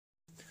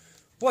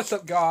What's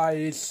up,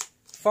 guys?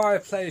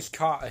 Fireplace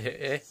Carter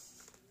here,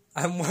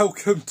 and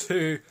welcome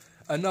to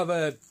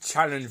another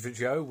challenge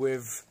video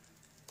with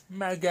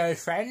my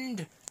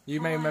girlfriend. You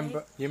may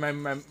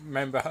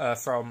remember her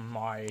from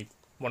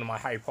one of my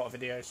Harry Potter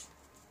videos,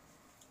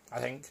 I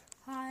think.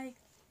 Hi.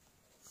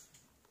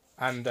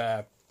 And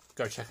go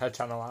check her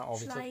channel out,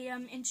 obviously.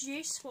 Shall I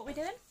introduce what we're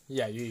doing?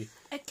 Yeah, you.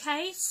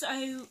 Okay,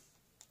 so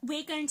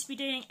we're going to be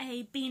doing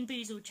a Bean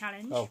Boozled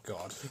challenge. Oh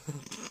God.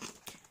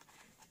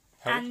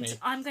 Help and me.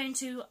 I'm going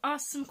to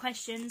ask some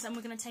questions and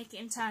we're going to take it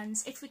in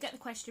turns. If we get the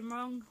question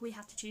wrong, we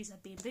have to choose a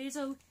Bean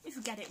Boozle. If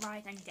we get it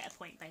right, then you get a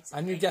point, basically.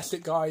 And you guessed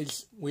it,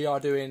 guys. We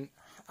are doing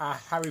a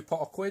Harry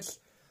Potter quiz.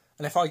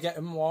 And if I get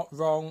them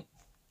wrong,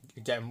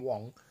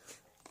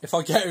 If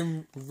I get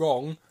them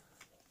wrong,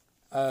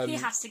 he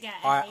has to get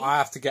I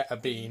have to get a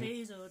bean.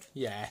 Boozled.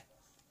 Yeah.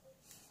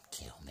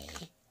 Kill me.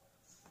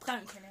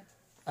 Don't kill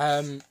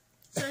him.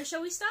 So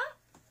shall we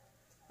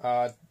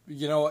start?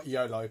 You know what,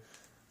 YOLO.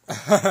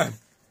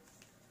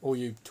 All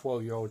you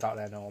 12-year-olds out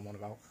there know what I'm on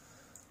about.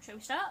 Shall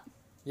we start?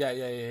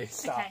 Yeah.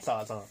 Start.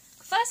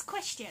 First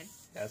question.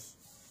 Yes.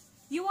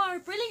 You are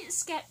a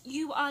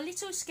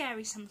little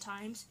scary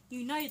sometimes.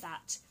 You know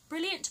that.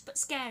 Brilliant but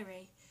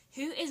scary.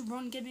 Who is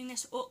Ron giving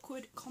this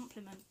awkward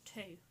compliment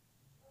to?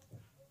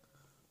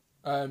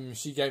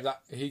 He gave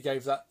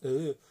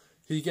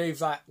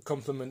that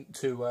compliment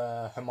to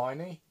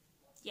Hermione.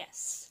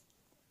 Yes.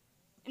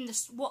 In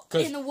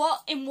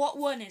what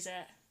one is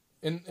it?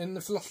 In the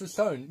Philosopher's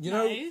Stone,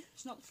 No,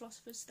 it's not the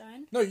Philosopher's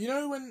Stone. No, you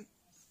know when.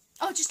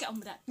 Oh, just get on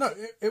with it. No,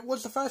 it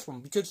was the first one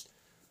because.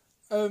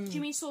 Do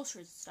you mean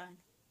Sorcerer's Stone?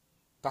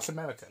 That's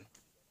American.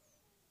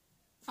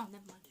 Oh,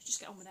 never mind. Just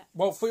get on with it.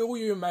 Well, for all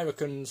you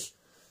Americans,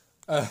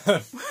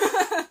 it's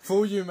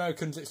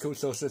called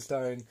Sorcerer's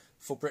Stone.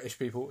 For British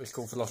people, it's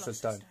called Philosopher's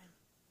Stone.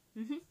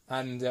 Mhm.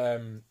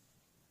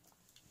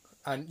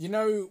 And you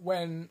know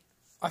when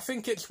I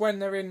think it's when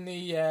they're in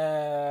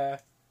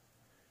the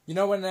you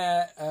know when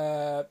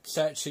they're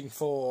searching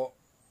for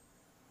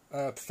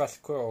Professor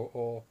Quirrell,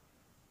 or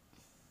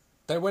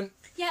they went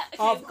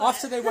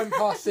after they went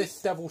past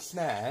this devil's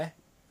snare.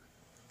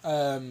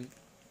 No,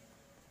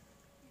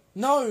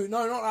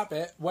 not that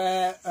bit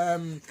where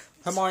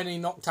Hermione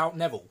knocked out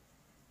Neville.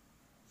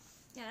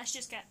 Yeah, let's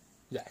just get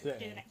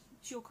doing it.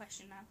 It's your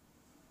question now.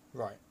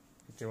 Right.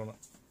 Do you want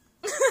to?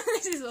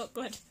 This is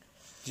awkward.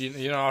 Do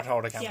you know how to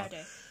hold a camera? Yeah, I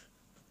do.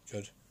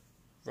 Good.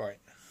 Right.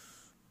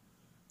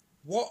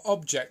 What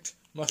object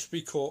must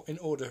be caught in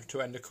order to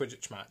end a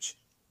Quidditch match?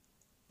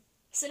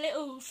 It's a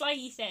little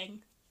flyy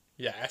thing.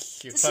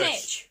 Yes. It's a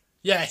snitch.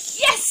 Yes.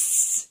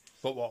 Yes!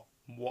 But what?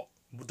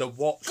 The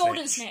what?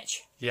 Golden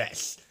snitch.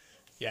 Yes.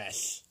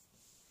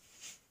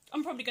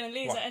 I'm probably going to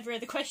lose at every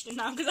other question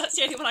now because that's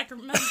the only one I can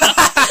remember.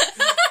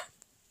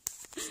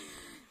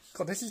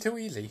 God, this is too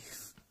easy.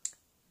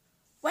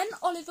 When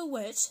Oliver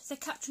Wood, the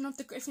captain of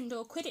the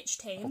Gryffindor Quidditch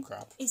team,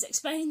 is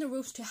explaining the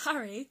rules to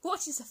Harry,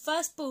 what is the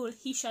first ball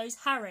he shows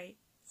Harry?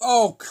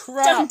 Oh,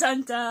 crap! Dun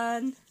dun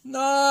dun!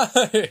 No!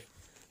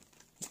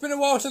 It's been a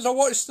while since I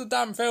watched the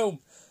damn film.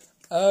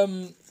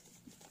 The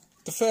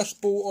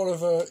first ball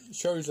Oliver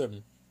shows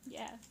him.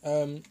 Yeah.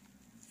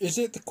 Is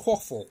it the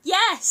quaffle?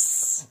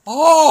 Yes!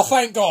 Oh,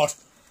 thank God!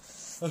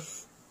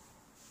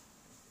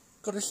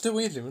 God, it's too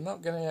easy. We're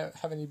not going to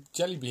have any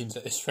jelly beans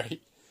at this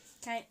rate.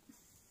 Okay.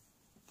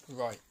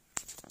 Right.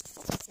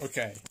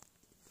 Okay.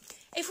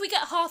 If we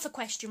get half a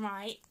question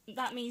right,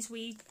 that means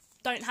we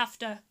don't have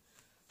to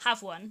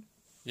have one.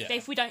 Yeah. But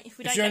if you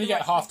only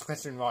get half the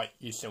question right,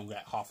 you still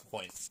get half a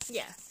point.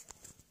 Yeah.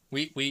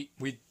 We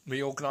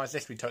organised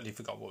this. We totally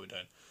forgot what we were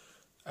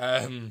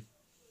doing.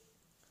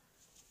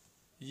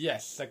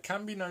 Yes, there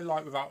can be no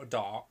light without a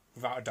dark,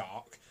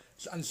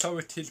 and so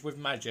it is with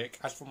magic.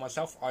 As for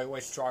myself, I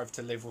always strive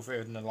to live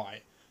within the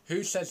light.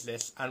 Who says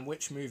this, and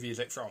which movie is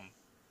it from?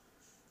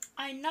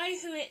 I know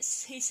who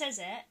says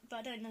it, but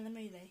I don't know the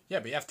movie.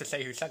 Yeah, but you have to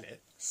say who said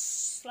it.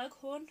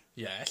 Slughorn?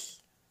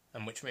 Yes.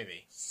 And which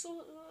movie?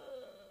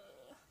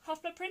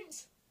 Half-Blood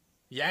Prince?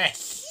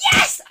 Yes!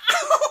 Yes!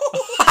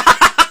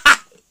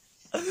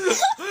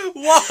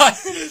 What? I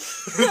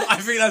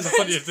think that's the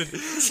funniest thing.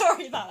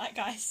 Sorry about that,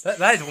 guys.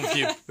 That is one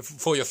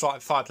for your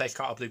Fireplace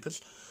Carter bloopers.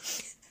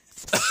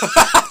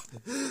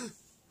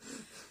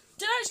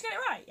 Did I just get it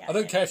right? Yeah. I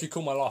don't care if you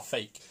call my laugh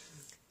fake.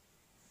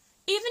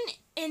 Even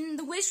in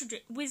the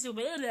wizarding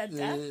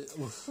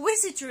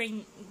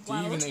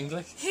world, even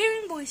English?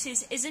 Hearing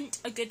voices isn't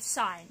a good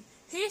sign.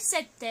 Who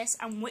said this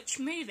and which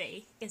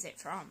movie is it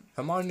from?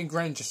 Hermione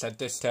Granger said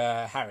this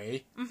to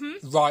Harry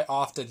right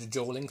after the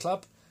Dueling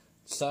Club.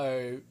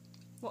 So...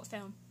 What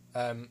film?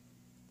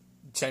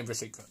 Chamber of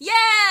Secrets.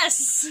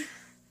 Yes!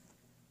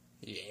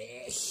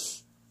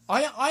 Yes!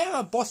 I am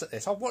a boss at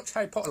this. I've watched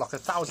Harry Potter like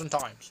 1,000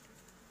 times.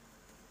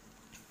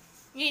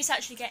 You need to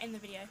actually get in the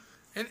video.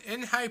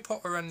 In Harry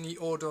Potter and the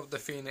Order of the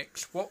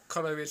Phoenix, what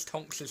colour is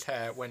Tonks'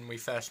 hair when we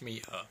first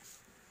meet her?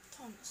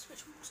 Tonks?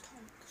 Which one was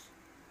Tonks?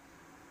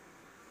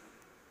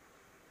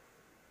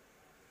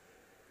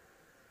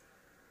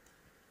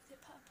 Is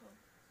it purple?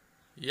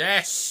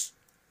 Yes!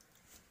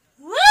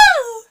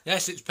 Woo!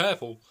 Yes, it's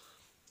purple.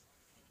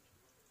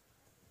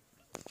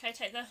 Okay,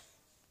 take the...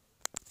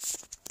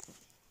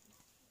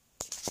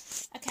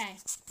 Okay.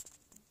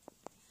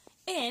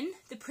 In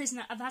The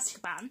Prisoner of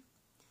Azkaban,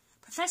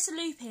 Professor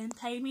Lupin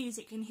played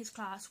music in his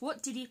class.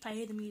 What did he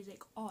play the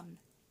music on?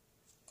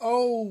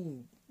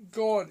 Oh,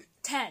 God.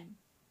 10.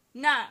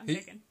 No, I'm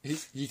joking.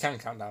 You can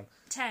count down.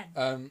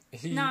 10.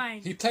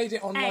 9. He played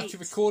it on 8, like a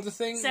recorder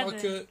thing, 7,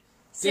 like a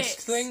 6, disc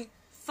thing.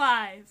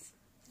 5,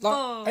 Like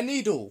 4, a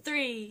needle.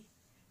 3,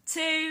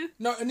 2,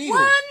 No, a needle.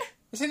 1.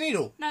 It's a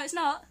needle. No, it's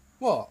not.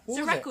 What? It's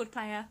a record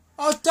player.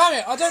 Oh, damn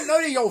it. I don't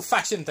know the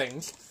old-fashioned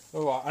things.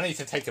 Alright, I need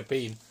to take a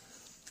bean.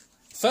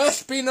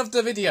 First bean of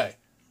the video.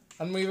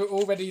 And we were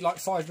already like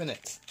 5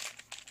 minutes.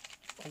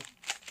 Oh,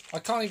 I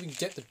can't even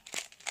get the...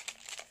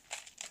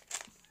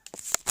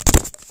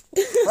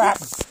 Crap.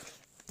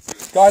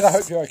 Guys, I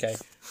hope you're okay.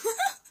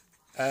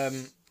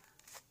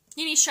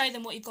 You need to show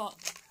them what you've got.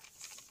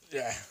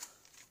 Yeah.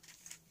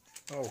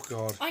 Oh,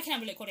 God. I can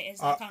have a look what it is,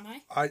 though, can't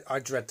I? I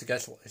dread to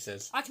guess what this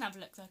is. I can have a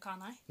look, though,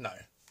 can't I? No.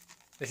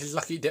 This is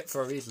Lucky Dip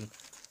for a reason.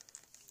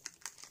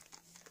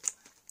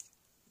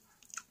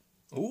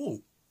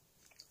 Ooh.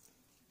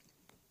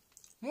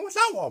 What was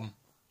that one?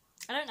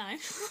 I don't know.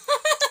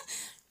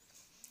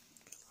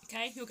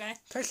 Okay, you'll go.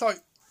 Tastes like...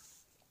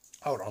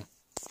 Hold on.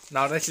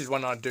 Now, this is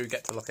when I do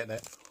get to look at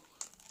it.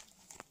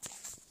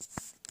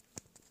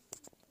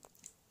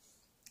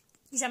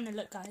 He's having a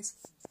look, guys.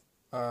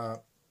 I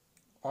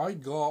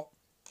got...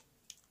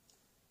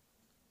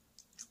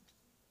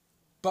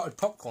 buttered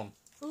popcorn.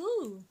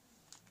 Ooh.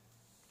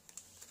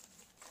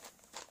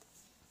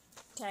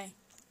 Okay.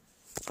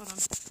 Hold on.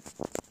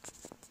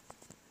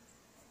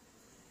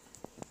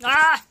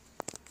 Ah!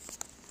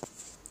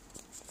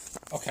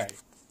 Okay.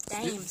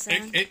 Damn,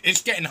 son.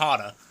 It's getting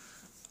harder.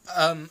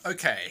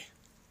 Okay.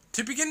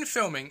 To begin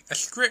filming, a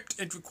script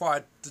is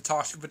required the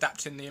task of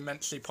adapting the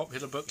immensely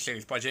popular book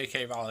series by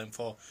J.K. Rowling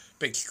for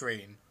the big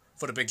screen.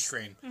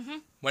 Mm-hmm.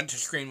 Went to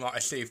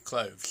screenwriter Steve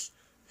Kloves.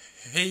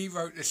 He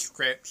wrote the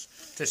scripts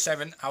to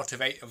 7 out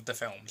of 8 of the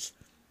films.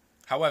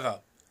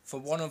 However, for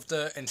one of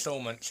the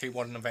installments he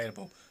wasn't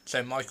available,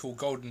 so Michael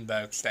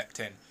Goldenberg stepped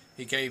in.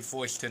 He gave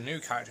voice to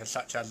new characters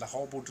such as the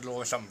horrible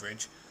Dolores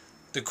Umbridge,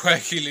 the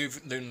quirky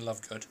Luna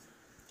Lovegood.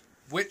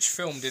 Which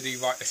film did he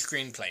write a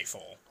screenplay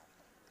for?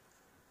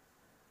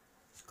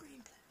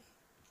 Screenplay.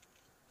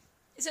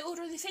 Is it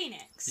Order of the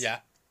Phoenix? Yeah.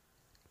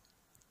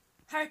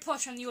 Harry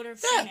Potter and the Order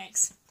of the Yeah.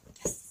 Phoenix.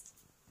 Yes.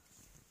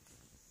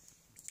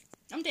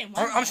 I'm doing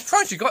well. I'm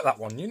surprised you got that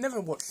one. You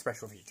never watched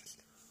special features.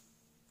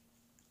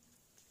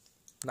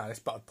 No, this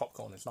buttered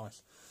popcorn is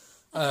nice.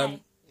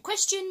 Okay.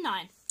 Question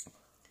 9.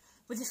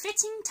 With a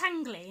fitting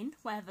tagline,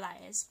 whatever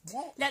that is,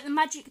 What? let the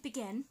magic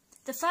begin.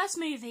 The first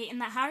movie in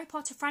the Harry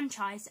Potter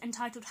franchise,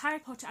 entitled Harry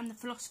Potter and the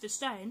Philosopher's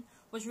Stone,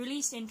 was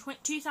released in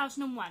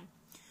 2001.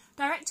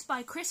 Directed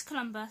by Chris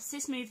Columbus,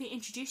 this movie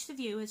introduced the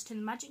viewers to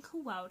the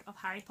magical world of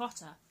Harry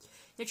Potter.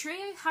 The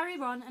trio, Harry,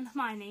 Ron and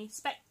Hermione,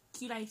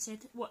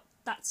 speculated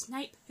that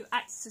Snape, who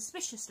acted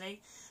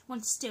suspiciously,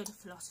 wanted to steal the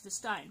Philosopher's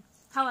Stone.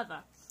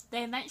 However,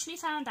 they eventually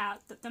found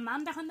out that the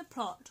man behind the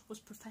plot was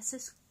Professor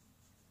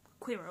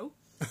Quirrell,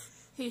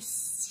 who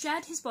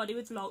shared his body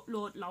with Lord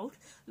Lord? Lord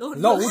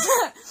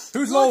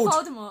Who's Lord?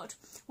 Voldemort.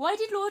 Why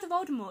did Lord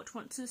Voldemort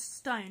want the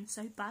stone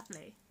so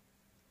badly?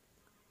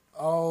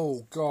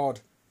 Oh,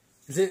 God.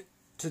 Is it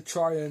to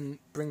try and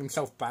bring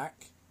himself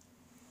back?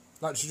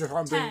 Like to try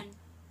and bring... 10,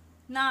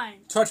 9,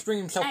 Try to bring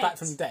himself 8, back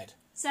from the dead.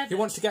 7. He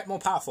wants to get more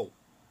powerful.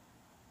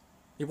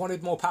 He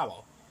wanted more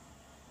power.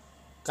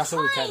 That's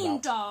all he cared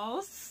about. Kind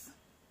of.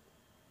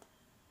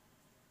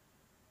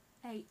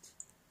 8,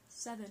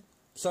 7.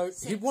 So he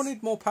 6,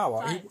 wanted more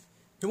power. 5,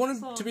 He wanted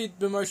 4, to be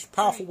the most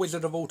powerful 3,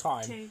 wizard of all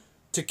time 2,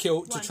 to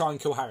 1. try and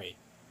kill Harry.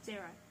 0.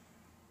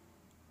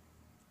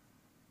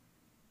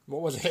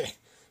 What was it?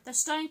 The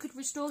stone could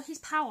restore his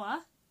power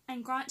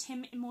and grant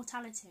him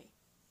immortality.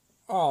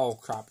 Oh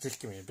crap!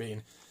 Just give me a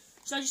bean.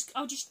 So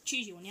I'll just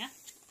choose you one, yeah?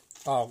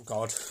 Oh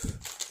God,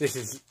 this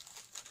is,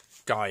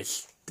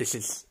 guys. This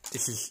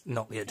is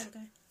not good.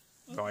 Okay.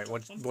 Right,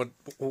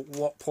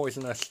 what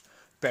poisonous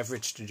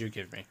beverage did you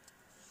give me?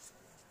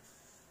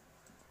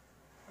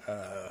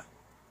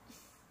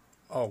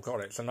 Oh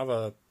God, it's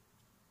another.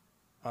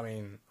 I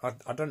mean,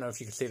 I don't know if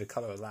you can see the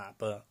colour of that,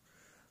 but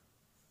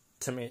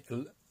to me,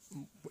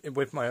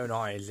 with my own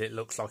eyes, it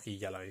looks like a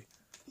yellow.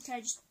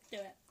 Okay, just do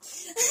it.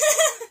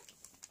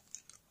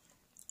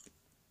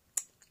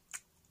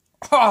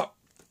 Oh!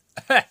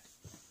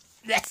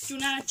 Yes. Do you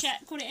want to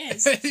check what it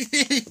is?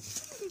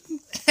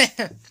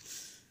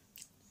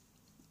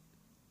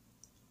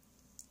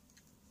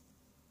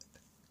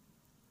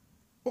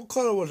 What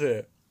colour was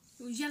it?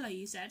 It was yellow,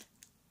 you said.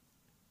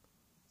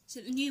 Is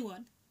it the new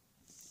one?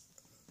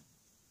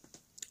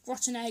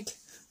 Rotten egg.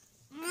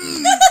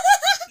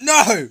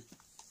 No!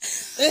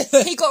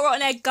 He got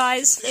rotten egg,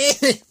 guys.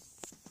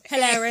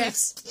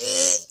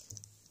 Hilarious.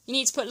 You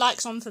need to put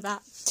likes on for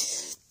that.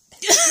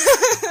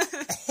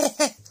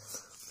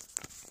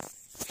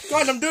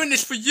 Guys, I'm doing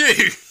this for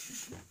you!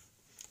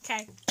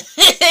 Okay.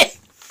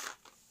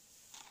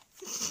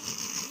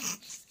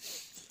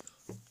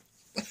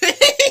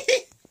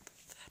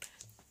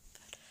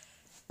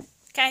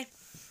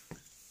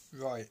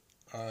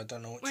 I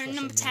don't know which We're question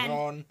number 10. we're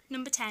on.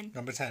 Number 10.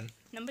 Number 10.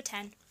 Number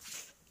 10.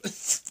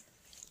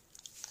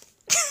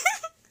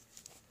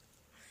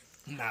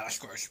 Nah, that's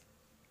gross.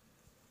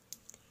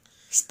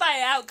 Spit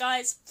it out,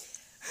 guys.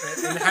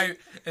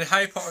 In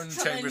Harry Potter and the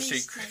Not my Chamber of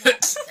niece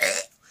Secrets,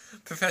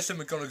 Professor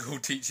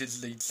McGonagall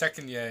teaches the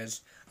second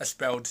years a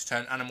spell to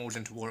turn animals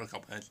into water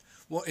goblins.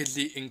 What is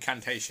the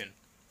incantation?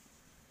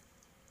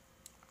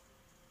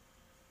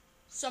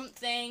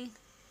 Something.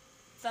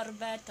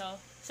 Fervetto.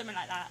 Something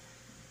like that.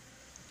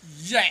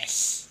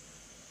 Yes!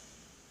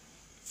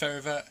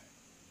 Fervet.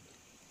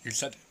 You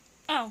said it.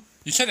 Oh.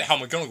 You said it how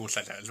McGonagall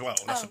said it as well.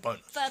 That's a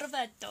bonus.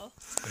 Fervetto.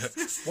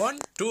 1,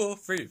 2,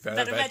 3,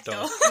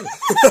 Fervetto.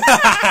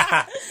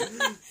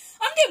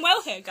 I'm doing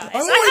well here, guys. I'm I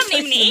always haven't even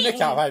taking the eaten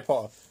nick out of one. Harry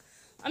Potter.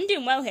 I'm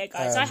doing well here,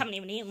 guys. I haven't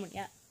even eaten one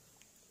yet.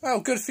 Well,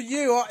 good for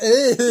you. I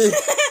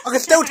can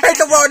still taste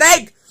the rotten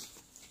egg!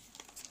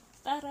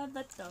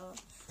 Fervetto.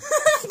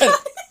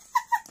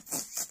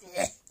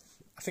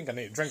 I think I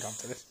need a drink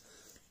after this.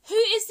 Who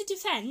is the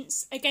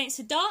defence against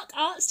the dark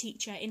arts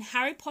teacher in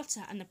Harry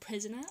Potter and the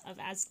Prisoner of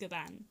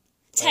Azkaban?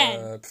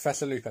 10.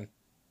 Professor Lupin.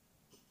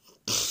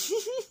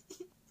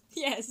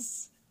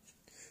 Yes.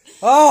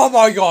 Oh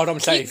my god, I'm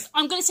safe.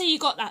 I'm going to say you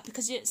got that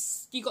because you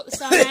got the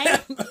surname.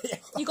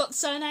 You got the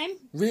surname?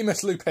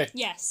 Remus Lupin.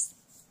 Yes.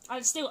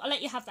 I'll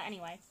let you have that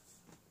anyway.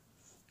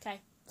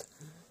 Okay.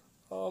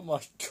 Oh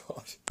my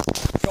god.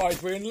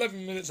 Guys, we're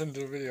 11 minutes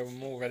into the video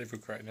and I'm already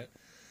regretting it.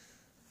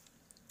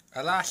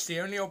 Alas, the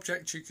only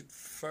object you could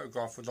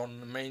photograph was on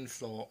the main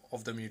floor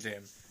of the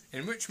museum.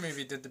 In which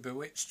movie did the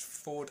bewitched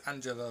Ford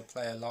Angela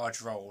play a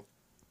large role?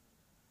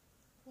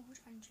 Ford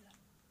Angela.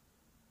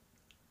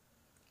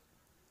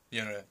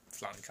 You know,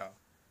 flying car.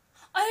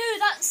 Oh,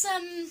 that's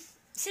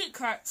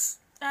Secrets.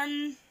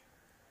 You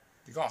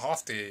got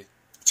half the...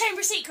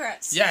 Chamber of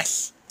Secrets.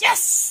 Yes!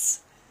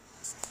 Yes!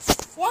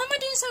 Why am I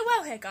doing so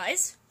well here,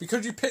 guys?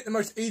 Because you picked the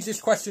most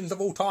easiest questions of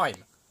all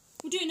time.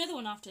 We'll do another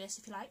one after this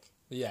if you like.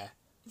 Yeah.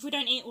 If we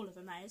don't eat all of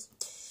them, that is.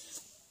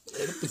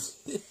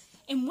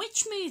 In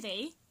which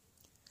movie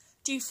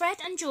do Fred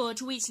and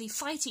George Weasley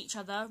fight each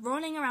other,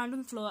 rolling around on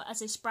the floor as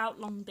they sprout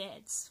long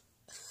beards?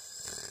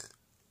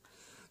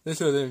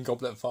 This was in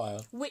Goblet of Fire.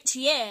 Which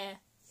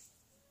year?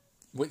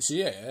 Which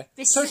year?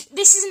 This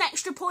is an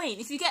extra point.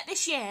 If you get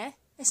this year,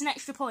 it's an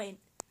extra point.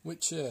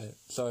 Which year?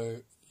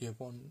 So, year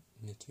 1,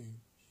 year 2, year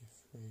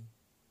 3...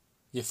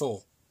 Year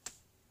 4.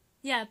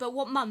 Yeah, but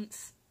what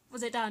month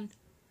was it done?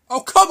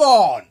 Oh, come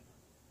on!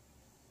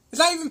 Is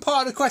that even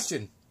part of the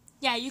question?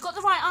 Yeah, you got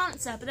the right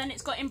answer, but then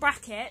it's got in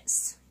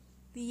brackets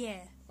the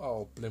year.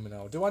 Oh, bloomin'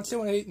 hell. Do I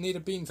still need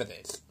a bean for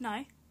this?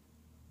 No.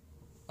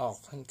 Oh,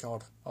 thank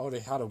God. I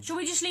already had a... Shall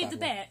we just leave the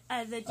one.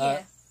 the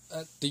year?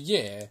 The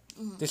year?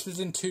 This was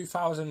in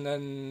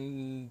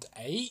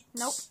 2008?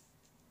 Nope.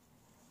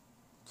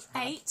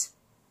 Crap. 8.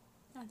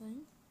 I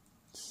think.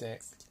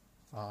 6,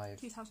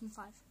 5.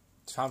 2005.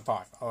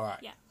 2005, alright.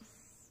 Yeah.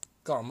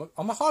 God,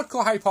 I'm a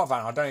hardcore Harry Potter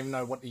fan. I don't even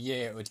know what the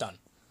year it was done.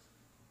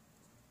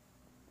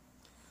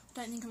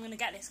 Don't think I'm going to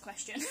get this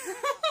question.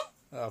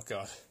 Oh,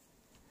 God.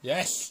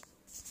 Yes!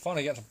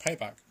 Finally get some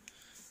payback.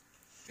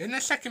 In the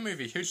second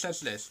movie, who says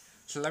this?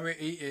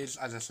 Celebrity is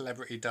as a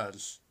celebrity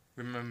does.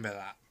 Remember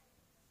that.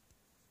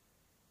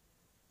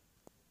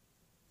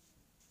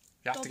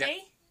 You have to get...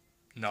 Dobby?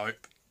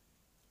 Nope.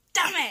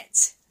 Damn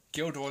it!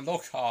 Gilderoy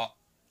Lockhart.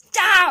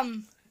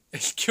 Damn!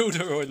 It's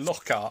Gilderoy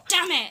Lockhart.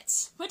 Damn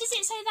it! Where does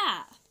it say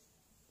that?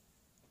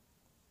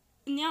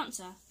 In the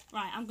answer?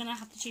 Right, I'm going to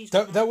have to choose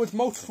one now. There was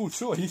multiple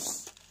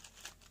choice.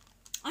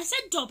 I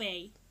said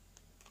Dobby.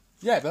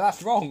 Yeah, but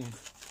that's wrong.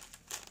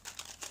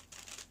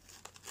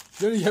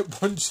 You only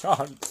get one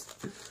chance.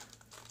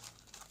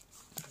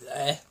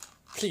 There.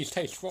 Please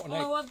taste rotten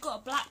egg. Oh, I've got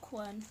a black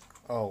one.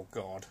 Oh,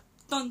 God.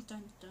 Dun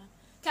dun dun.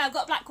 Okay, I've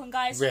got a black one,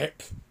 guys.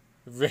 Rip.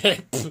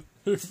 Rip.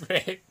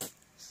 Rip.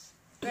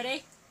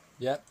 Ready?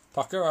 Yep.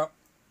 Pucker up.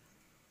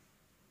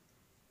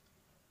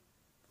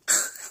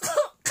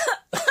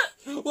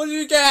 What did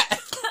you get?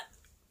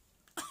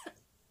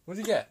 What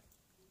did you get?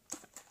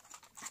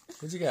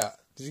 What did you get?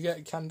 Did you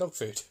get canned dog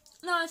food?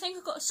 No, I think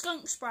I got a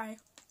skunk spray.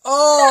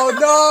 Oh,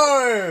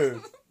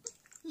 no!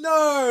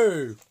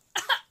 No!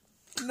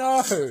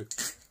 No!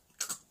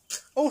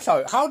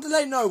 Also, how do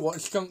they know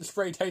what skunk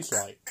spray tastes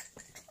like?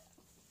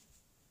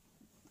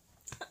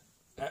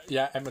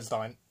 Yeah, Emma's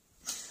dying.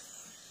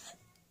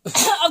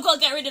 I've got to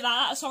get rid of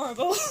that. That's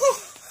horrible.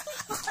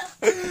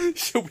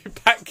 She'll be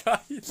back,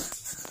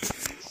 guys.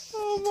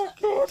 Oh my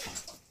God.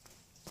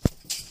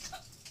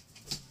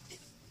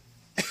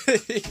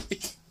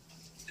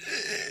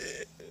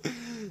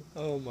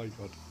 Oh my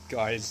God.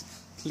 Guys,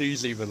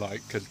 please leave a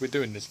like, because we're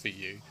doing this for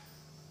you.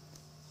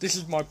 This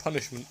is my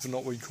punishment for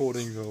not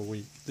recording for a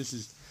week. This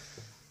is...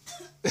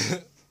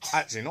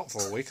 Actually, not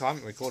for a week. I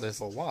haven't recorded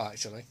for a while,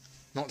 actually.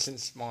 Not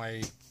since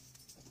my...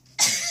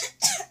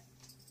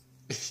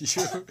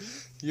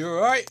 You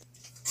alright?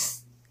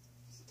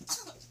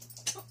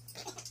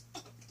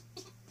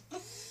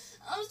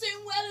 I was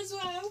doing well as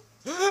well.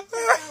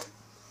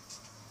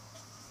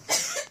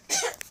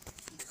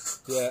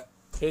 Yeah,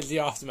 here's the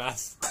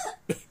aftermath.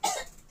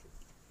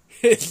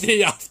 It's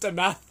the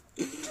aftermath.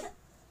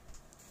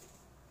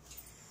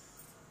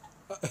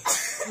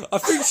 I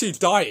think she's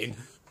dying.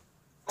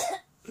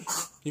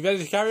 You ready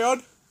to carry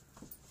on?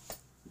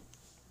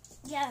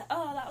 Yeah.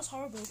 Oh, that was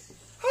horrible.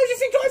 How do you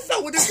think I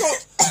felt with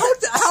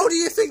the how do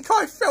you think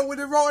I felt with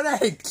the rotten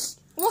eggs?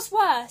 What's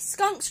worse,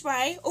 skunk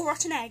spray or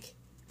rotten egg?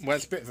 Well,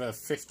 it's a bit of a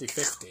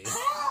 50-50.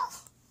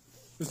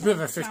 It's a bit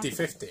of a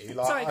 50-50.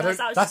 Like, Sorry, guys,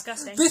 that was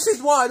disgusting. This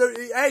is why I don't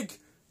eat egg.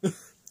 That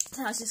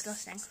was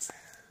disgusting.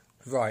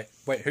 Right.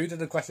 Wait, who did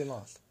the question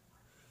last?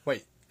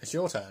 Wait, it's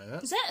your turn, isn't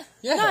it? Is it?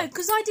 Yeah. No,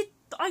 because I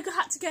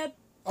had to get.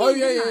 Oh,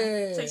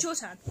 yeah. So it's your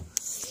turn.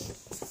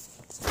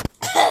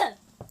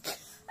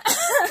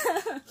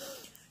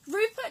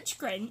 Rupert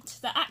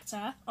Grint, the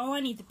actor. Oh, I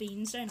need the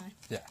beans, don't I?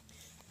 Yeah.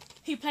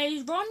 Who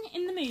plays Ron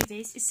in the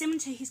movies is similar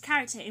to his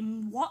character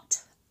in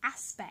what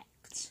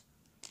aspect?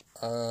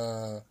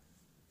 I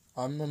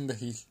remember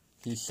he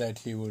said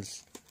he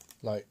was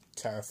like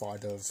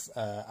terrified of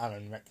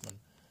Alan Rickman,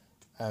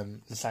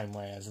 the same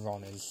way as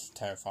Ron is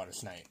terrified of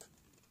Snape.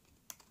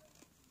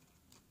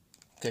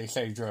 He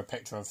said he drew a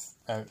picture of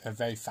a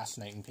very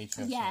fascinating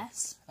picture of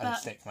Yes, Snape and a but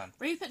stick man.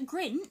 Rupert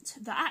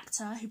Grint, the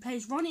actor who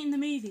plays Ron in the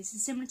movies,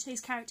 is similar to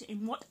his character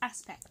in what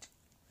aspect?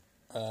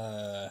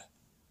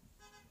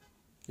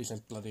 He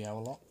says bloody hell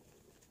a lot.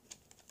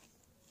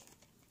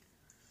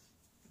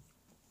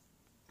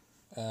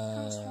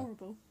 That was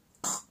horrible.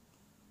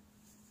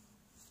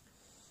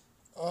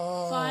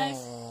 Oh, 5,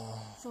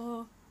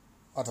 4,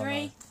 I don't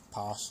 3. know.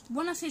 Pass.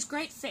 One of his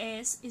great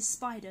fears is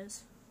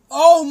spiders.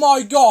 Oh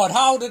my god,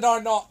 how did I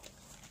not...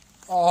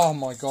 Oh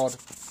my god,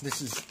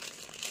 this is...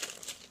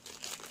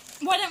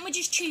 Why don't we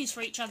just choose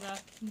for each other,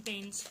 the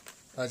beans?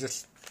 I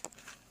just...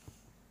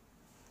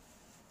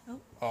 Oh.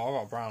 Oh, I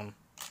got brown.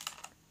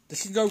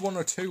 This can go one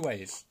or two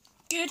ways.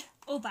 Good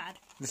or bad?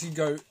 This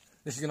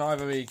can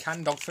either be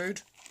canned dog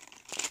food,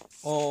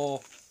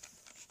 or...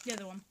 The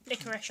other one.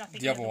 Licorice, I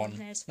think The other one.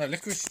 is. No,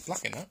 licorice is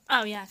black in it.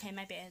 Oh, yeah, okay,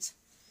 maybe it is.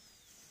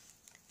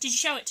 Did you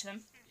show it to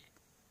them?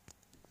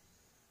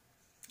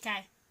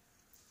 Okay.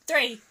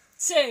 3,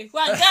 2,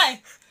 1, go!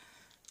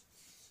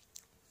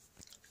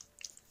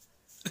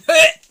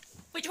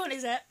 Which one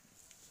is it?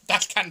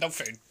 That's canned dog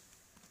food.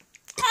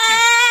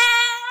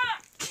 Ah!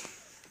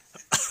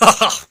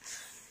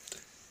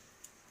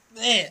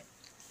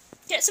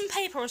 Get some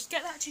paper or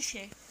get that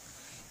tissue.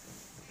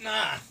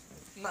 Nah,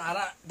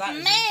 that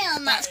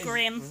Man, that's is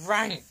grim.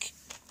 Rank.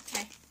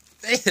 Okay.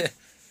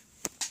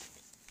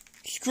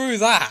 Screw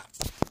that.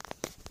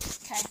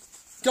 Okay.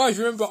 Guys,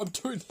 remember, I'm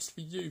doing this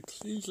for you.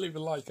 Please leave a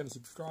like and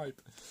subscribe.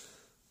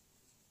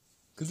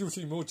 Because you'll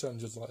see more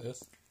challenges like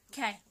this.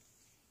 Okay.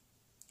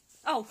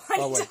 Oh, I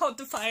need to hold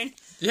the phone.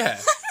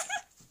 Yeah.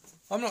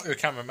 I'm not your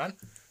cameraman.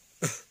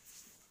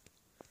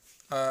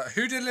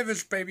 Who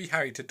delivers baby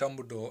Harry to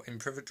Dumbledore in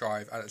Privet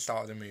Drive at the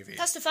start of the movie?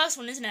 That's the first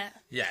one, isn't it?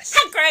 Yes.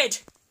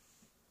 Hagrid!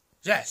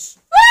 Yes.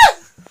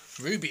 Woo!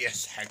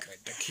 Rubius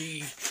Hagrid, the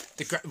key...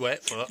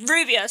 What?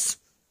 Rubius.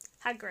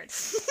 Hagrid.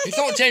 He's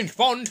not James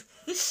Bond.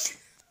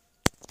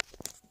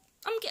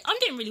 I'm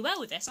doing really well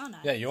with this, aren't I?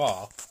 Yeah, you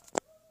are.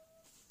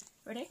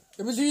 Ready?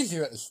 It was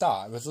easier at the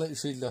start. It was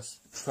literally just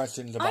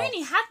questions about... I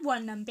only had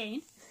one,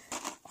 Bean.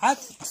 I had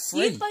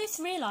 3. You both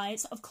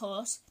realise, of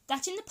course,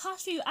 that in the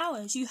past few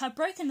hours you have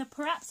broken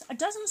perhaps a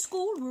dozen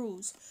school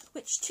rules,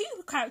 which 2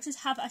 characters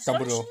have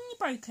astonishingly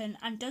broken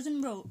a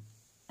dozen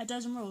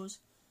rules.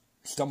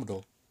 It's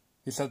Dumbledore.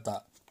 He said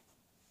that.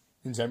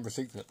 In Chamber of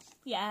Secrets.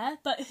 Yeah,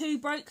 but who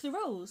broke the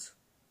rules?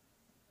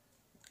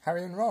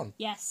 Harry and Ron.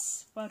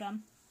 Yes, well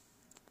done.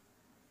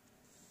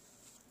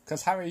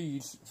 Because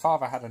Harry's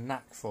father had a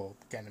knack for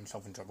getting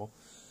himself in trouble.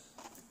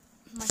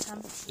 My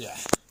turn. Yeah.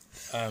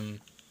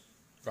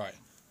 Right.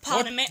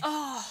 Pardon me.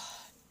 Oh,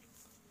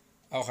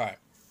 Okay.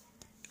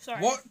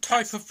 sorry. What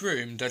type of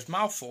broom does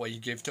Malfoy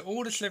give to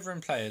all the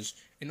Slytherin players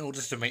in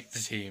order to make the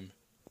team?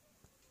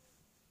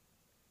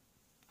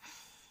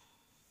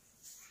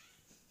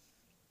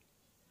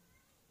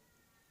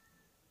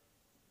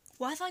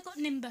 Why have I got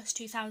Nimbus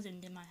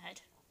 2000 in my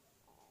head?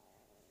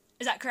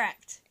 Is that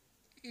correct?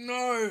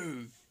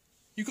 No!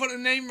 You got the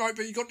name right,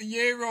 but you got the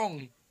year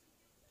wrong.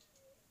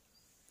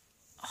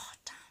 Oh,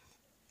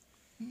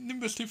 damn.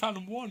 Nimbus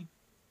 2001.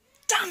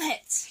 Damn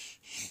it!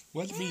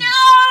 Where's the beans?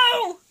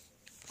 No!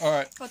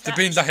 Alright, Hold the that.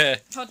 beans are here.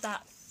 Hold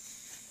that.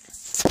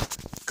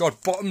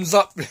 God, bottoms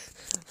up.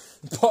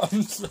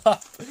 Bottoms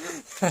up.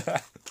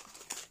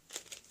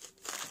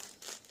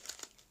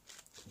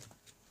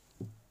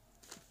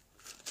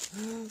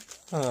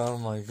 Oh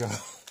my god.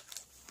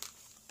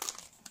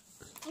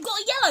 I've got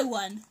a yellow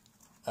one.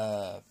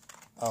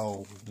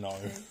 Oh no.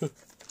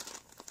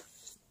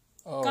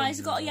 Oh, Guys,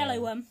 I've got a no.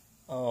 yellow one.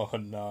 Oh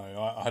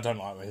no, I don't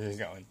like where this is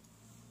going.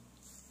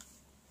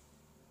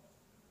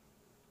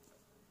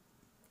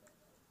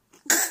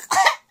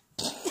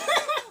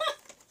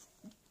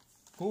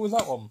 What was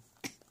that one?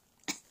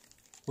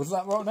 Was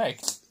that rotten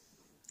egg?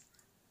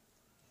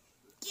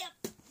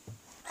 Yep.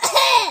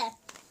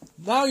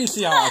 Now you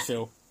see how I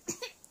feel.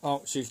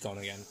 Oh, she's gone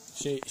again.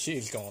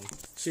 She's gone.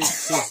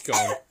 She's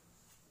gone.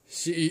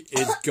 She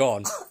is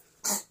gone.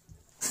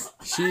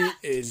 She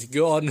is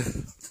gone.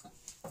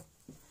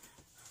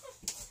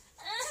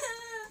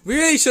 We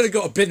really should have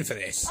got a bin for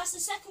this. That's the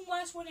second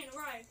worst one in a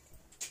row.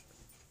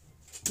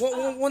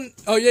 What one?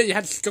 Oh yeah, you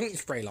had skunk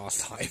spray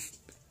last time.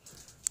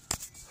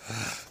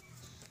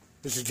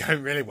 This is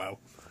going really well.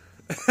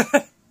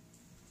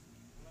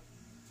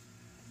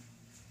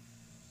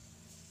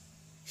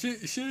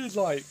 She's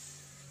like...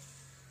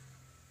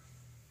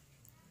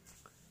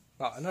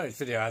 Well, I know this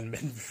video hasn't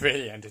been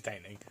really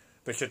entertaining,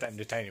 but it's just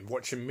entertaining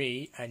watching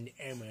me and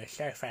Emma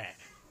so far.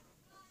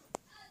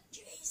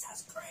 Jeez,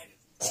 that's grim.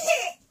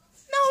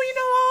 No, you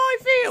know how I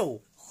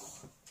feel.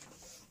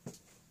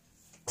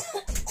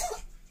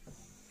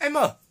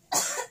 Emma,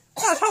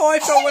 that's how I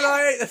felt when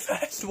I ate the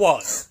first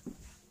one.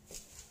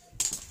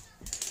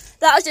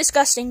 That was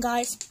disgusting,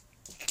 guys.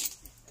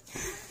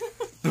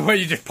 The way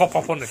you just pop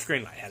up on the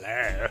screen like,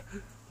 hello.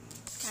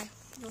 Okay,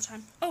 your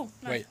turn. Oh,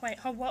 no, wait,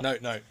 hold what?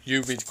 No,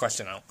 you read the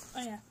question out.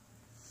 Oh, yeah.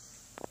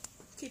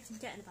 Keep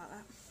forgetting about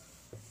that.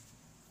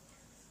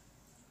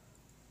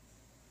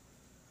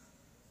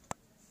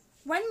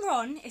 When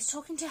Ron is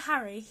talking to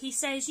Harry, he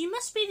says, "You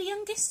must be the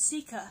youngest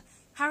Seeker."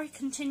 Harry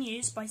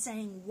continues by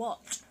saying,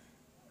 "What?"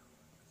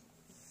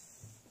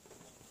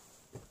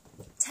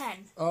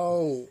 10.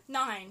 Oh.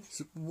 9.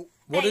 So,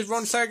 what did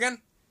Ron say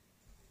again?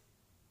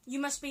 You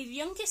must be the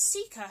youngest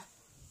Seeker.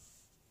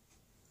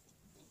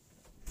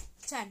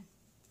 10.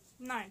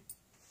 9.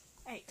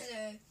 8.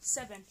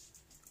 7.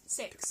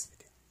 6.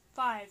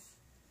 5.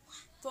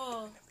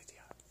 4.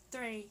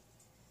 3.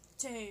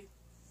 2.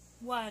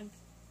 1.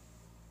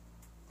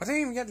 I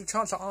didn't even get the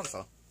chance to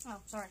answer. Oh,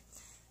 sorry.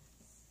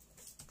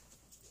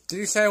 Did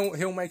you say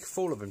he'll make a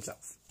fool of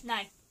himself? No.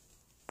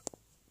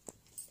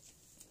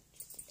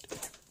 We're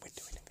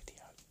doing a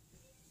video.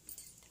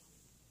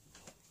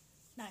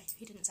 No,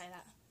 he didn't say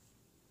that.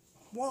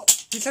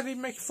 What? He said he'd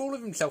make a fool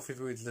of himself if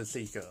he was the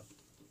Seeker.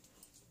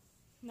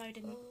 No, he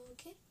didn't.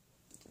 Okay.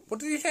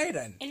 What did he say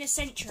then? In a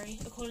century,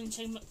 according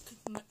to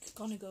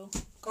McGonagall.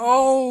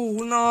 Oh,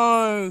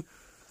 no!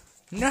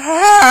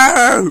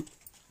 No!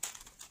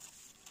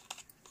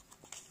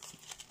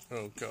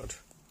 Oh, God.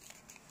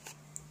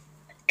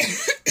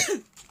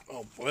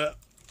 Oh, boy.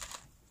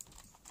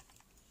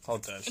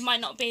 Hold this. It might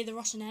not be the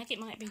rotten egg, it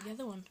might be the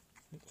other one.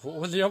 What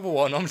was the other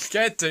one? I'm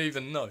scared to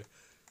even know.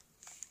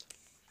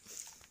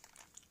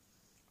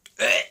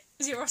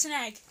 Is it rotten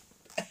egg?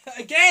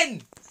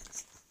 Again!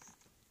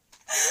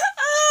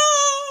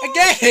 Oh!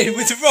 Again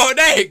with the rotten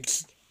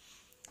eggs!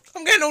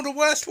 I'm getting all the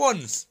worst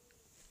ones.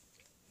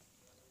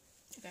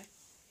 Okay.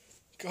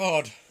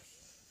 God.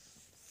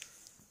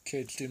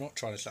 Kids, do not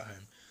try this at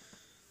home.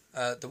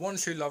 The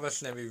ones who love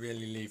us never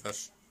really leave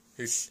us.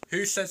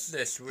 Who says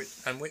this,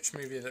 and which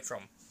movie is it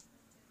from?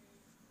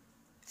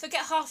 If I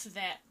get half of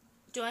it,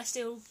 do I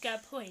still get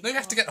a point? No, you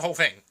have to get the whole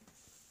thing.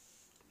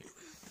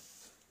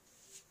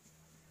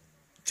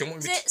 Do you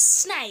want Is me it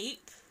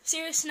Snape?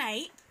 Sirius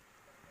Snape?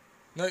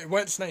 No, it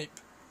weren't Snape.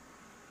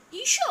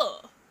 You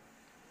sure?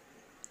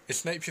 Is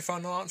Snape your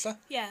final answer?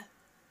 Yeah.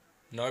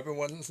 No, but it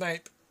wasn't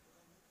Snape.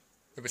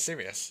 It was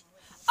Sirius.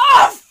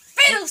 Oh,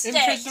 In Prisoner of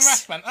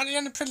fiddlesticks! Azkaban, at the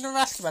end of Prisoner of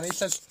Azkaban, he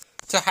says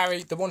to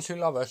Harry, the ones who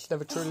love us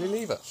never truly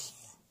leave us.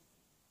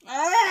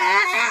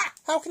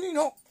 How can you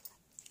not?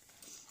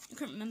 I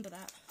couldn't remember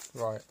that.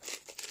 Right.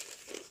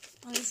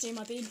 I need to do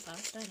my bean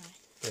first, don't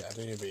I? Yeah,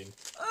 do your bean.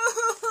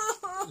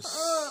 Hold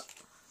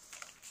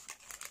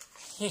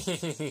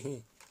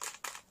on.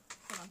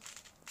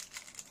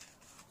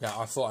 Yeah,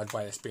 I thought I'd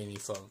wear this beanie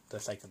for the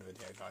sake of the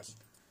video, guys.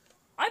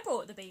 I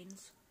brought the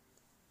beans.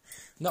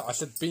 No, I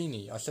said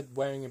beanie. I said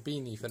wearing a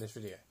beanie for this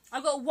video.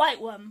 I got a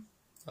white one.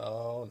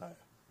 Oh, no.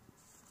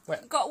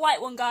 Got a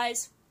white one,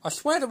 guys. I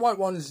swear the white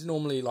one is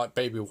normally like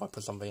baby wipe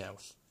or something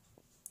else.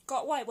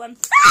 Got a white one.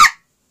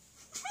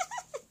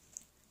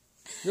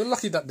 You're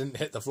lucky that didn't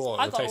hit the floor.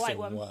 I It would got a taste white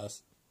even one.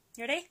 worse.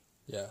 You ready?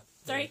 Yeah.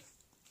 3,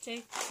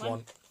 2,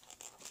 1.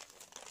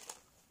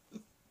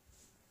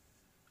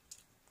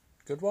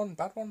 Good one?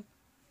 Bad one?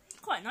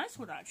 Quite a nice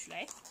one,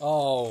 actually.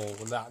 Oh,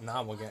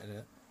 now we're getting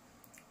it.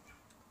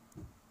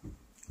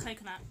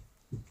 Coconut.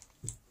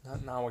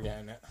 Now we're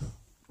getting it.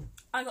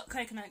 I got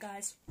coconut,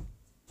 guys.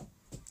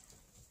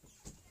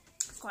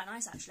 It's quite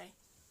nice, actually.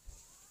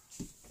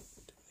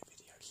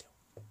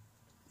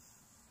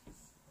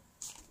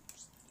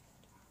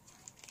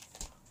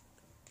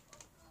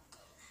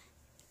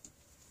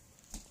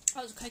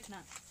 That was a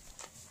coconut.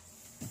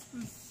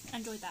 I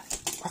enjoyed that.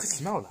 I can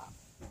smell that.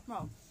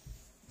 Well,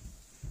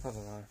 I don't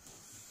know.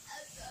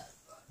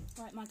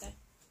 right, my go.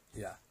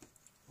 Yeah.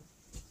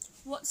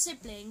 What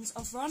siblings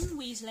of Ron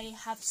Weasley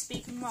have a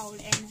speaking role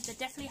in The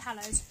Deathly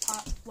Hallows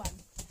Part 1?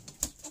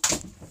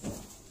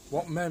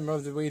 What member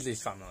of the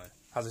Weasley family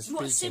has a speaking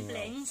What role?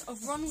 siblings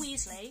of Ron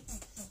Weasley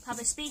have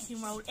a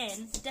speaking role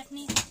in The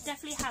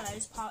Deathly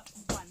Hallows Part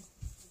 1?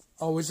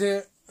 Oh, is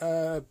it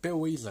Bill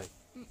Weasley?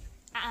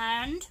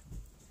 And...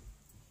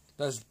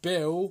 There's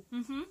Bill,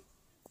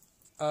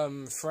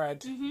 Mm-hmm.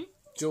 Fred, Mm-hmm.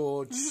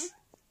 George,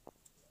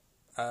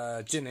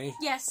 Ginny.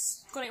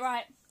 Yes, got it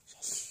right.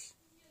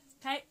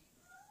 Okay.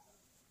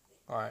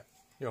 Alright,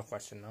 your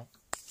question now.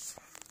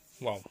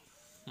 Well,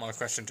 my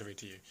question to read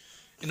to you.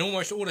 In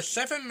almost all the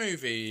 7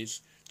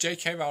 movies,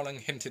 J.K. Rowling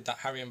hinted that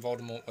Harry and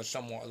Voldemort were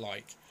somewhat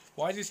alike.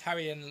 Why does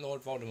Harry and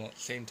Lord Voldemort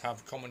seem to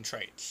have common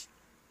traits?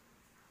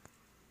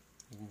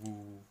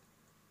 Ooh.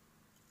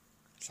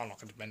 Sound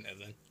like a Dementor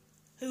then.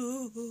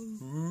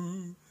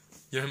 Ooh.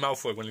 You're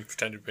Malfoy when he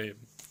pretended to be a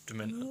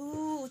Dementor.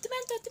 Ooh,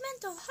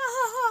 Dementor, ha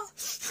ha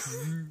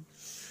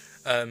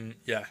ha.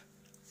 Yeah.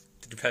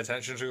 Did you pay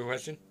attention to the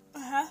question?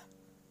 Uh-huh.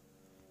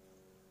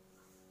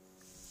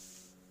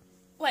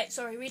 Wait,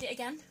 sorry, read it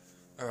again.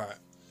 Alright.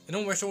 In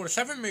almost all the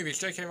 7 movies,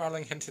 J.K.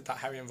 Rowling hinted that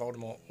Harry and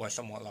Voldemort were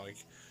somewhat alike.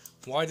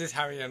 Why does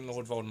Harry and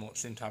Lord Voldemort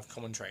seem to have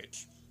common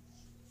traits?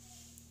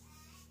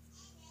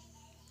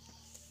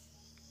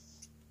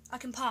 I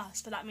can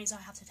pass, but that means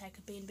I have to take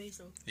a Bean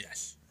Boozled.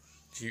 Yes.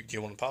 Do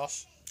you want to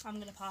pass? I'm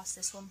going to pass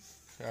this one.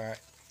 Alright.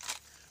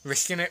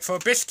 Risking it for a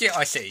biscuit,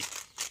 I see.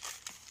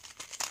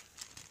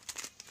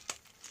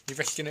 You're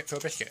risking it for a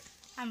biscuit?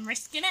 I'm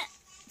risking it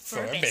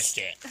for a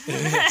biscuit.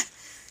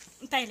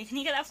 Bailey, can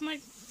you get that from my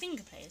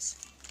finger, please?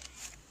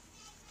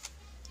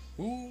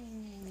 Ooh.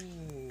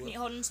 Can you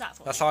hold on to that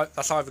for me?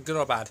 That's either good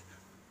or bad.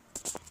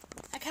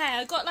 Okay,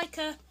 I got like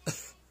a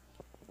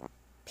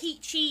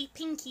peachy,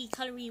 pinky,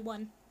 coloury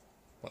one.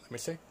 What, let me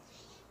see.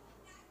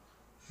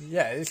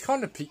 Yeah, it's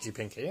kind of peachy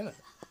pinky, isn't it?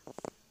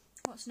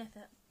 What, sniff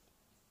it?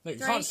 No, you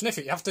 3, can't sniff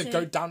it. You have to 2,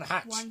 go down the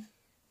hatch. 1.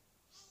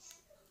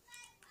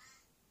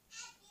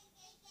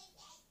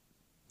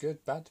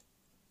 Good, bad.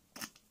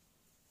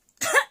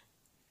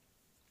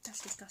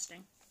 That's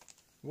disgusting.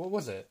 What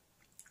was it?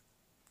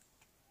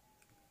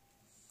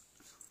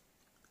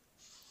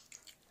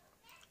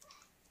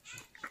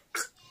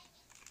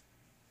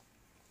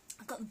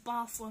 I got the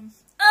bath one.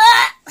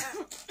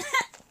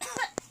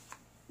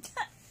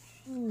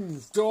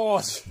 Oh,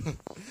 God.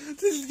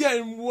 This is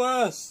getting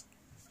worse.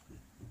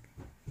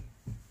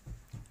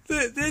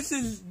 This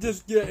is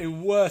just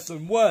getting worse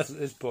and worse at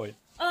this point.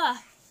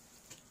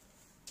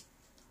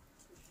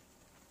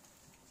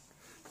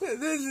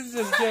 This is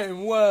just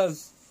getting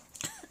worse.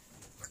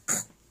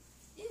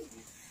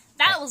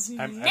 That was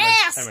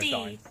nasty.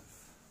 Emma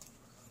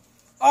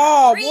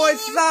oh,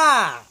 what's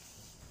that?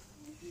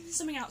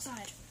 Something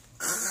outside.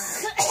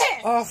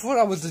 Oh, I thought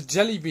that was a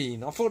jelly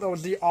bean. I thought that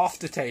was the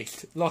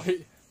aftertaste.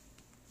 Like,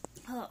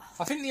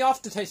 I think the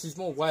aftertaste is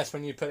more worse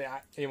when you put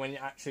it when you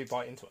actually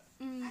bite into it.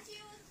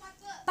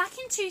 Back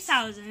in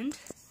 2000,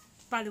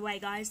 by the way,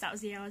 guys, that was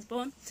the year I was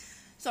born.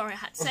 Sorry, I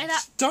had to say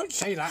that. Don't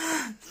say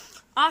that.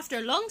 After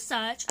a long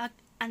search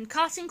and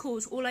casting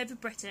calls all over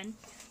Britain,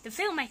 the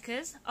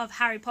filmmakers of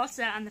Harry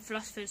Potter and the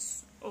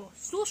Philosopher's or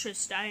Sorcerer's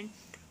Stone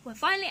were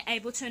finally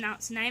able to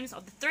announce the names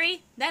of the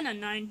 3 then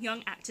unknown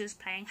young actors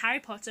playing Harry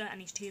Potter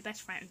and his 2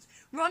 best friends,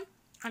 Ron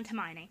and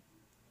Hermione.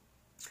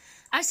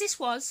 As this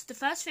was the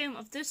first film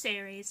of the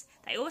series,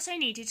 they also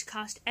needed to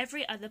cast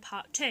every other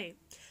part too,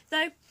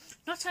 though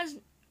not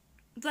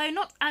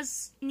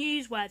as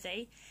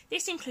newsworthy.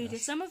 This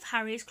included some of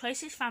Harry's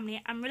closest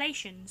family and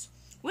relations.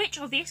 Which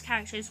of these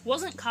characters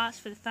wasn't cast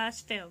for the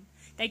first film?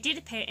 They did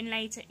appear in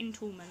later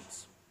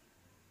installments.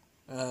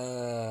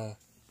 Can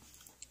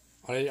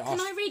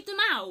I read them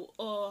out,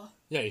 or...?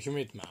 Yeah, you can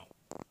read them out.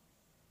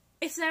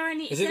 If there are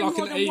any... Is it like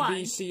an A, one?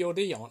 B, C or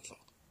D answer?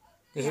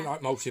 Is it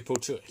like multiple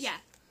choice? Yeah.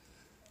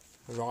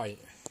 Right.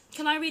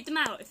 Can I read them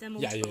out if they're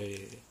multiple? Yeah.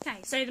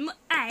 Okay, so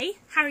A,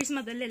 Harry's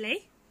mother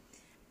Lily.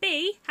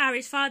 B,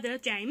 Harry's father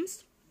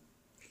James.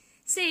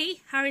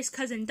 C, Harry's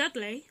cousin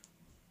Dudley.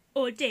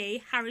 Or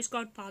D, Harry's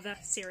godfather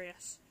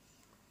Sirius.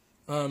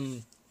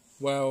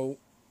 Well,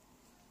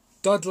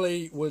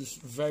 Dudley was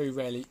very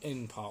rarely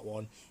in part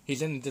 1.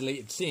 He's in the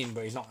deleted scene,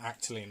 but he's not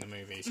actually in the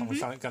movie, so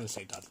I'm going to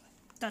say Dudley.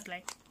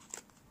 Dudley.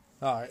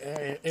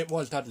 It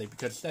was Dudley,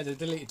 because there's a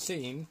deleted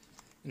scene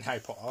in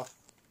Harry Potter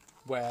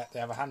where they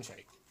have a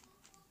handshake.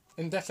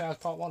 In Deathly Hallows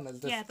Part 1,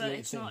 there's Yeah, but deleted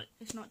it's scene.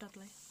 not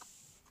Dudley.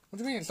 What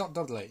do you mean it's not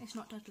Dudley? It's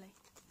not Dudley.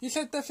 You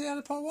said Deathly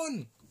Hallows Part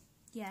 1.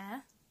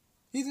 Yeah.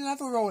 He didn't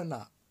have a role in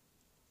that.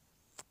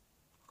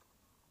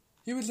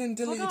 He was in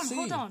deleted scene.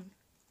 Hold on.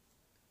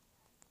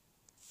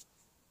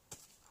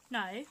 No.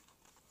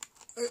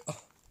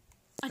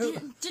 I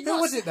did Who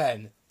not was it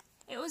then?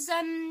 It was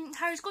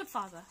Harry's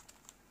godfather.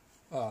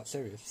 Oh,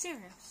 serious?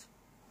 Sirius.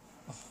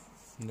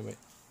 Knew it.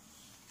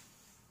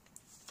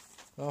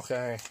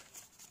 Okay.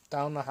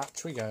 Down the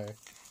hatch we go.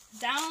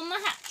 Down the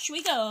hatch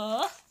we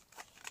go.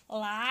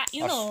 Like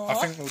you know. I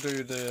think we'll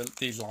do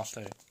these last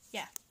 2.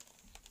 Yeah.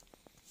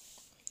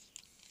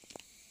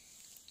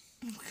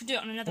 We could do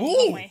it on another Ooh. one,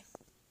 can't we?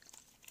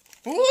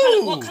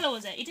 Ooh! What colour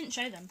was it? You didn't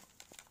show them.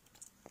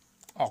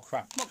 Oh,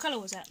 crap. What colour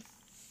was it?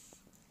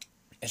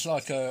 It's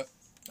like a...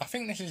 I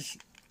think this is...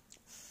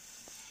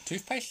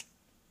 toothpaste?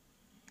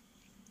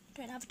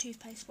 Don't have a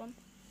toothpaste one.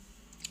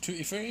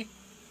 Tutti Frutti?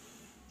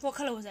 What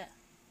colour was it?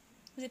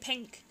 Was it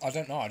pink? I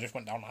don't know, I just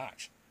went down the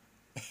hatch.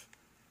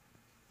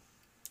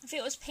 If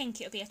it was pink,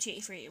 it would be a Tutti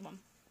Frutti one.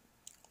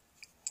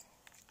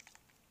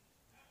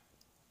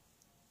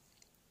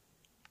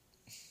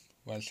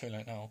 Well, it's too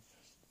late now.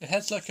 It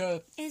has like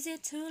a... Is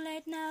it too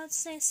late now to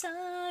say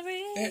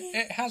sorry?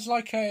 It has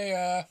like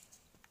a...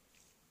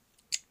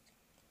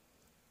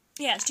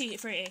 Yeah, it's Tutti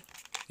Frutti.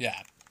 Yeah.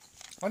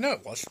 I know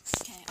it was.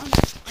 Okay, I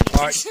need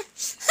Alright.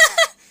 this.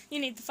 You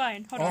need the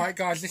phone. Hold on. Alright,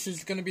 guys, this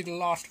is going to be the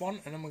last one,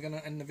 and then we're going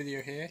to end the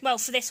video here. Well,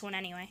 for this one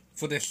anyway.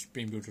 For this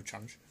Being Boozled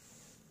challenge.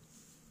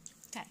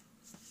 Okay.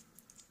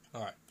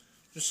 Alright.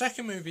 The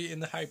second movie in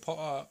the Harry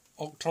Potter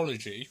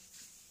octology,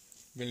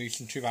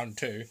 released in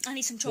 2002, I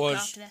need some chocolate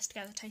after this to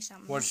go to taste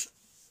that. was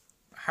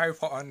Harry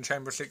Potter and the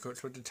Chamber of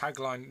Secrets, with the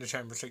tagline, "The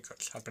Chamber of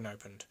Secrets has been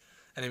opened.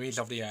 Enemies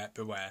of the air,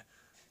 beware."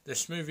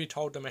 This movie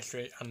told the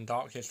mystery and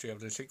dark history of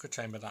the secret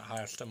chamber that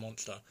housed the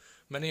monster.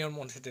 Many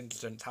unwanted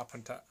incidents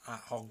happened at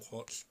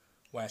Hogwarts,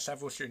 where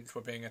several students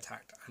were being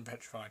attacked and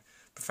petrified.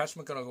 Professor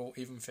McGonagall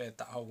even feared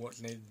that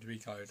Hogwarts needed to be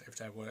closed if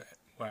there were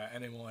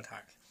any more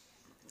attacks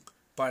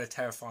by the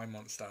terrifying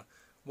monster.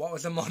 What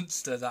was the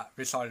monster that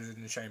resided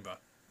in the chamber?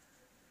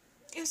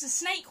 It was a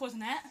snake,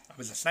 wasn't it? It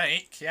was a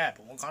snake, yeah,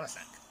 but what kind of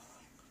snake?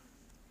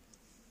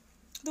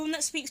 The one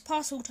that speaks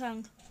parcel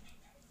tongue.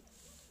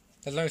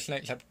 There's no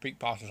snakes that speak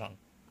parcel tongue.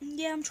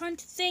 Yeah, I'm trying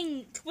to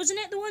think. Wasn't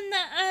it the one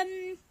that,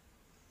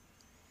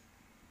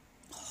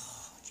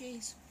 oh,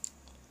 jeez.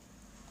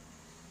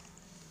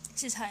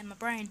 This is hurting my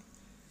brain.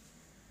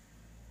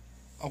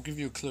 I'll give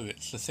you a clue.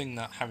 It's the thing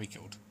that Harry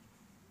killed.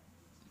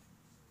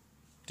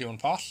 Do you want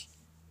to pass?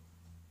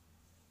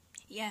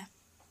 Yeah.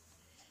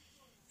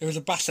 It was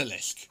a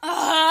basilisk.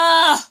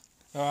 Ah!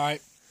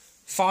 Alright.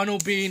 Final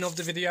bean of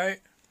the video.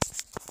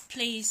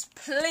 Please,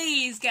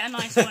 please get a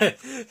nice one.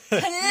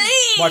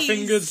 Please! My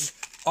fingers,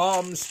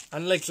 arms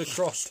and legs are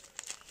crossed.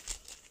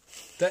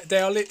 They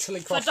are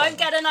literally crossed. If I don't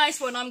get a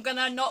nice one, I'm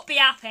gonna not be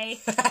happy.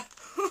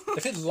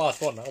 If it's the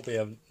last one, that'll be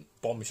a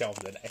bombshell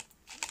for the day.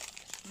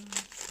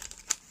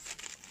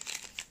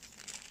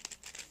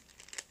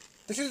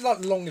 This is like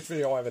the longest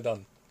video I've ever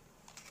done.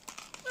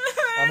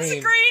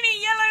 It's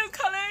greeny, yellow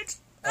coloured.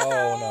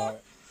 Oh no.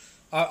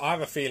 I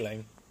have a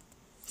feeling.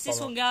 It's this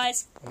one,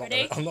 guys.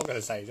 Ready? I'm not going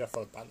to say just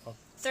for the banter.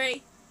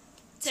 3,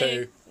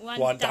 2,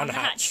 1, down the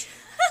hatch.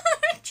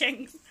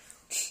 Jinx.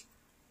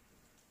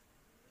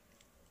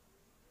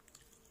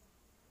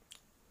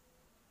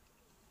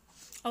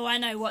 Oh, I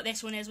know what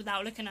this one is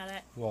without looking at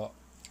it. What?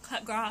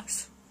 Cut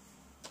grass.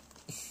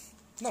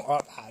 Not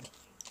that bad.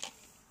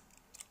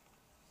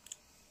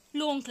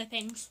 Lawn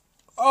clippings.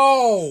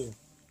 Oh!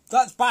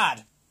 That's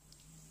bad.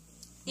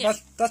 Yeah.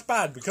 That's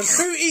bad, because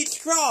who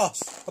eats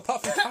grass?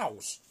 Apart from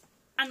cows.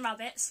 And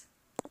rabbits.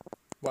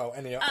 Well,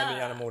 any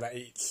animal that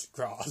eats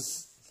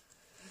grass.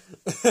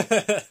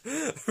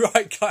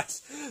 Right,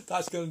 guys,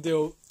 that's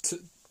gonna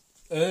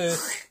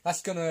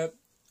that's gonna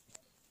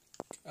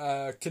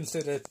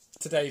consider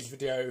today's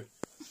video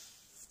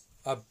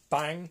a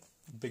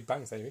Big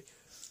Bang Theory.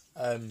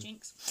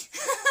 Jinx.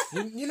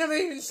 you never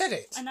even said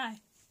it. I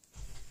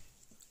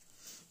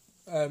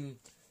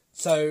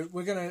So know.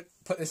 we're gonna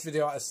put this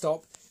video at a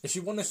stop. If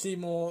you want to see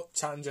more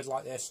challenges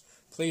like this,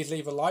 please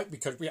leave a like,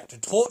 because we had to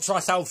torture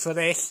ourselves for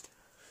this.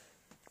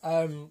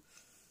 Yeah,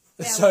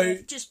 So well,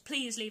 just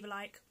please leave a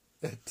like.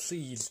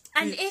 please.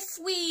 And if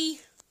we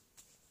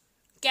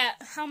get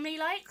how many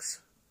likes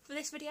for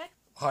this video?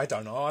 I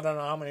don't know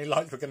how many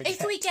likes we're gonna get.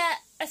 If we get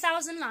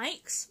 1,000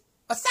 likes.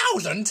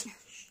 1,000?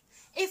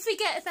 If we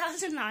get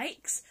 1,000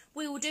 likes,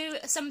 we will do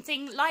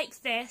something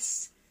like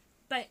this,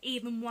 but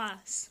even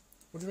worse.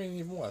 What do you mean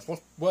even worse?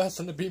 What's worse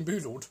than being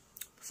boozled?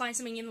 Find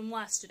something even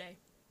worse to do.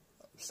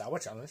 Sour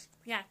challenge.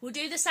 Yeah, we'll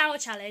do the sour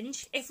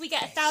challenge. If we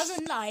get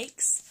 1,000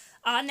 likes,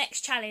 our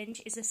next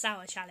challenge is a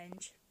sour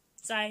challenge.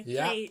 So,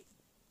 please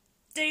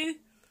do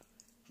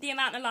the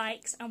amount of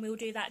likes, and we'll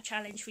do that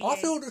challenge for you.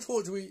 After all the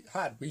talks we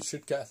had, we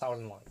should get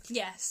 1,000 likes.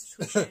 Yes,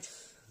 we should.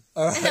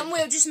 And then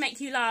we'll just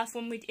make you laugh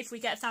if we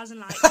get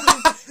 1,000 likes.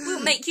 We'll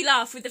make you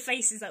laugh with the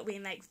faces that we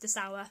make with the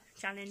sour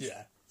challenge.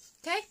 Yeah.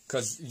 Okay?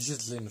 Because you're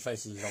just seeing the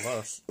faces of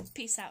us.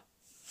 Peace out.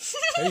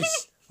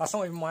 Peace. That's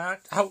not even my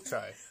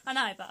outro. I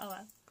know, but oh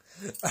well.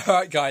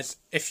 Alright, guys.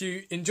 If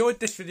you enjoyed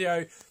this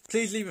video,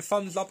 please leave a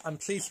thumbs up and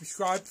please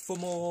subscribe for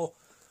more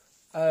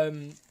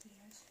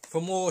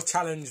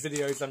challenge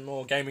videos and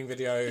more gaming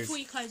videos. Before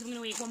you close, I'm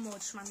going to eat one more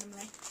just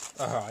randomly.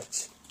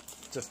 Alright.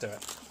 Just do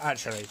it.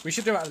 Actually, we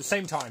should do it at the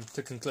same time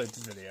to conclude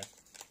this video.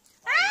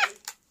 Ah!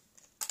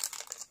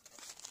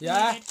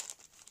 Yeah? Weird.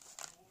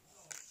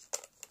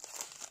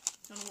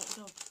 Don't know what the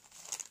dog.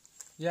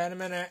 Yeah, in a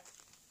minute.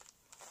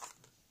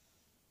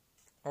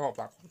 I got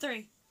black one.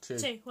 3,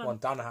 2, 1.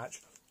 Down the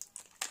hatch.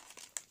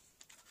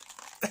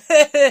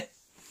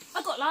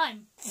 I got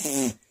lime.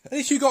 At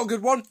least you got a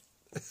good one.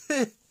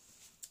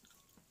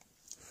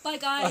 Bye,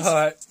 guys.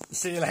 Alright.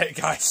 See you later,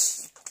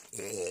 guys.